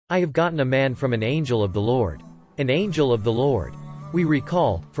I have gotten a man from an angel of the Lord. An angel of the Lord. We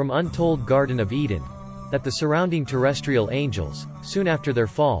recall, from Untold Garden of Eden, that the surrounding terrestrial angels, soon after their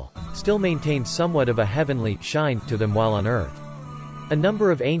fall, still maintained somewhat of a heavenly shine to them while on earth. A number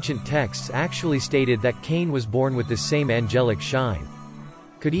of ancient texts actually stated that Cain was born with this same angelic shine.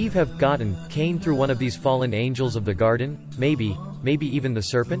 Could Eve have gotten Cain through one of these fallen angels of the garden? Maybe even the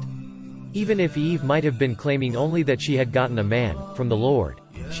serpent? Even if Eve might have been claiming only that she had gotten a man from the Lord,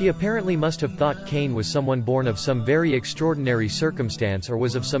 she apparently must have thought Cain was someone born of some very extraordinary circumstance or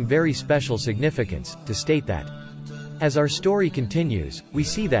was of some very special significance, to state that. As our story continues, we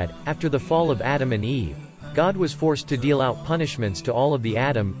see that, after the fall of Adam and Eve, God was forced to deal out punishments to all of the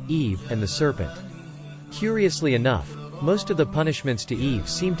Adam, Eve, and the serpent. Curiously enough, most of the punishments to Eve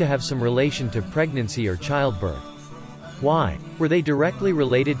seem to have some relation to pregnancy or childbirth. Why? Were they directly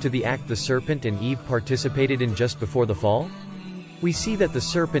related to the act the serpent and Eve participated in just before the fall? We see that the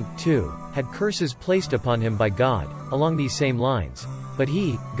serpent, too, had curses placed upon him by God, along these same lines. But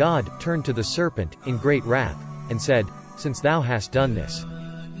he, God, turned to the serpent, in great wrath, and said, "Since thou hast done this,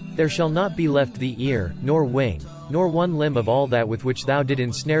 there shall not be left thee ear, nor wing, nor one limb of all that with which thou did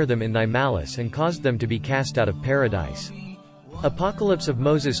ensnare them in thy malice and caused them to be cast out of paradise." Apocalypse of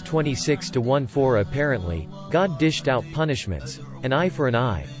Moses 26:1-4. Apparently, God dished out punishments. An eye for an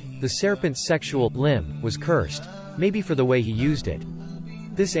eye. The serpent's sexual limb was cursed, maybe for the way he used it.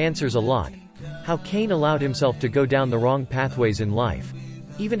 This answers a lot. How Cain allowed himself to go down the wrong pathways in life.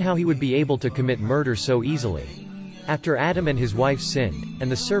 Even how he would be able to commit murder so easily. After Adam and his wife sinned,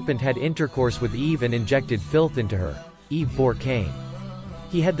 and the serpent had intercourse with Eve and injected filth into her, Eve bore Cain.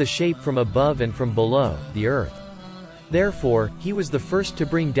 He had the shape from above and from below, the earth. Therefore, he was the first to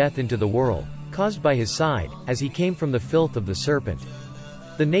bring death into the world, caused by his side, as he came from the filth of the serpent.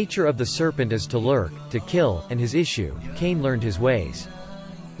 The nature of the serpent is to lurk, to kill, and his issue, Cain learned his ways.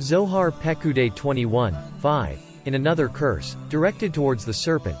 Zohar Pekude 21:5. In another curse, directed towards the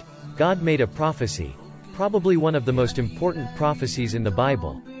serpent, God made a prophecy, probably one of the most important prophecies in the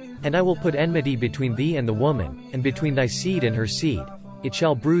Bible. "And I will put enmity between thee and the woman, and between thy seed and her seed. It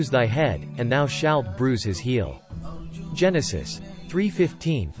shall bruise thy head, and thou shalt bruise his heel." Genesis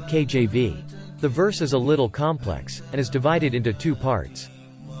 3:15, KJV. The verse is a little complex, and is divided into two parts.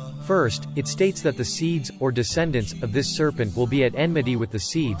 First, it states that the seeds, or descendants, of this serpent will be at enmity with the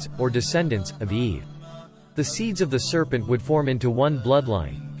seeds, or descendants, of Eve. The seeds of the serpent would form into one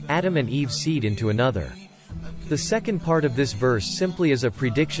bloodline, Adam and Eve's seed into another. The second part of this verse simply is a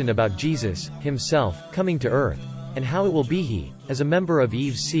prediction about Jesus, himself, coming to earth, and how it will be he, as a member of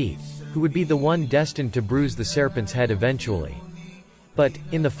Eve's seed, who would be the one destined to bruise the serpent's head eventually. But,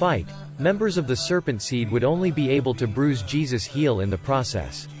 in the fight, members of the serpent seed would only be able to bruise Jesus' heel in the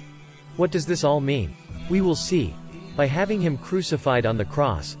process. What does this all mean? We will see. By having him crucified on the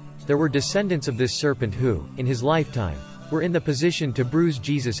cross, there were descendants of this serpent who, in his lifetime, were in the position to bruise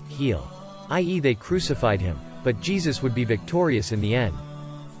Jesus' heel, i.e. they crucified him, but Jesus would be victorious in the end.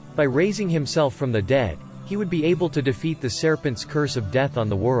 By raising himself from the dead, he would be able to defeat the serpent's curse of death on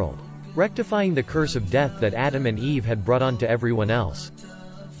the world, rectifying the curse of death that Adam and Eve had brought on to everyone else.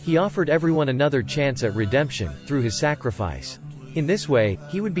 He offered everyone another chance at redemption, through his sacrifice. In this way,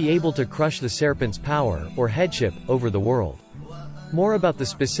 he would be able to crush the serpent's power, or headship, over the world. More about the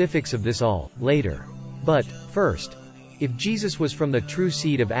specifics of this all, later. But, first, if Jesus was from the true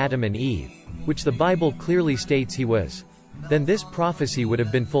seed of Adam and Eve, which the Bible clearly states he was, then this prophecy would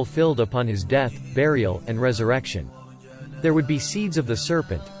have been fulfilled upon his death, burial, and resurrection. There would be seeds of the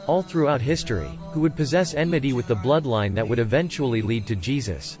serpent, all throughout history, who would possess enmity with the bloodline that would eventually lead to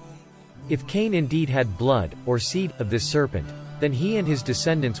Jesus. If Cain indeed had blood, or seed, of this serpent, then he and his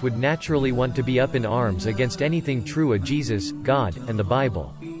descendants would naturally want to be up in arms against anything true of Jesus, God, and the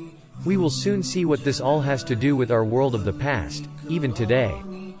Bible. We will soon see what this all has to do with our world of the past, even today.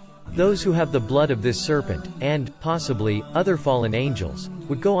 Those who have the blood of this serpent, and, possibly, other fallen angels,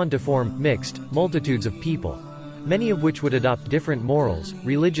 would go on to form mixed multitudes of people, many of which would adopt different morals,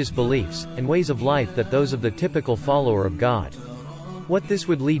 religious beliefs, and ways of life than those of the typical follower of God. What this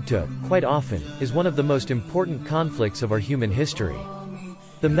would lead to, quite often, is one of the most important conflicts of our human history.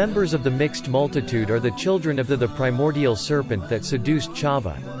 The members of the mixed multitude are the children of the primordial serpent that seduced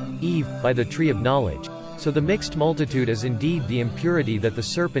Chava, Eve, by the tree of knowledge, so the mixed multitude is indeed the impurity that the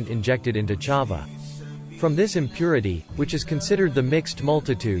serpent injected into Chava. From this impurity, which is considered the mixed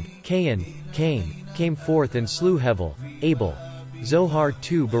multitude, Cain came forth and slew Hevel, Abel. Zohar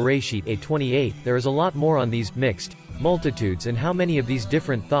 2 Bereshit 8:28. There is a lot more on these mixed multitudes and how many of these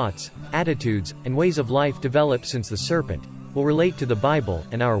different thoughts, attitudes, and ways of life develop since the serpent will relate to the Bible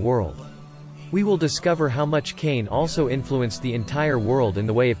and our world. We will discover how much Cain also influenced the entire world in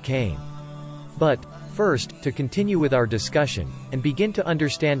the way of Cain. But, first, to continue with our discussion, and begin to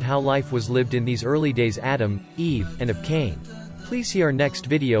understand how life was lived in these early days Adam, Eve, and of Cain, please see our next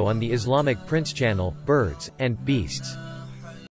video on the Islamic Prince channel, Birds and Beasts.